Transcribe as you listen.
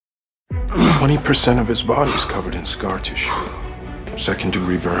20% of his body is covered in scar tissue.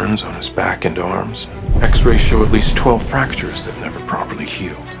 Second-degree burns on his back and arms. X-rays show at least 12 fractures that never properly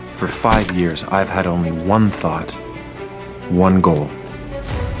healed. For 5 years, I've had only one thought, one goal: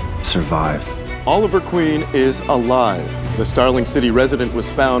 survive. Oliver Queen is alive. The Starling City resident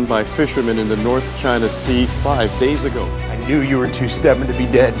was found by fishermen in the North China Sea 5 days ago. I knew you were too stubborn to be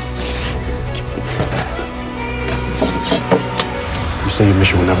dead. You say your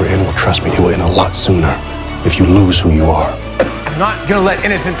mission will never end. Well, trust me, it will end a lot sooner if you lose who you are. I'm not gonna let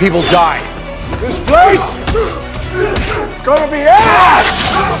innocent people die. This place is gonna be ass!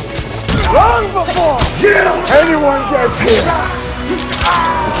 Long before anyone gets here. You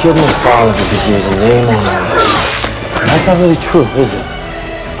killed my father because he has a name on our list. That's not really true, is it?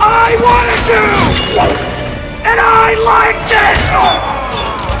 I wanted to! And I liked it!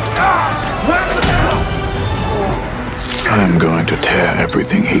 I'm going to tear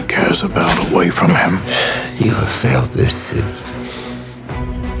everything he cares about away from him. You have failed this city.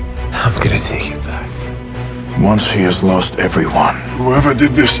 I'm gonna take it back. Once he has lost everyone, Whoever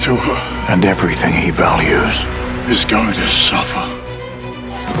did this to her and everything he values, is going to suffer.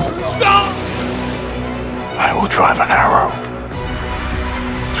 I will drive an arrow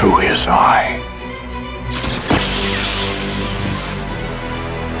through his eye.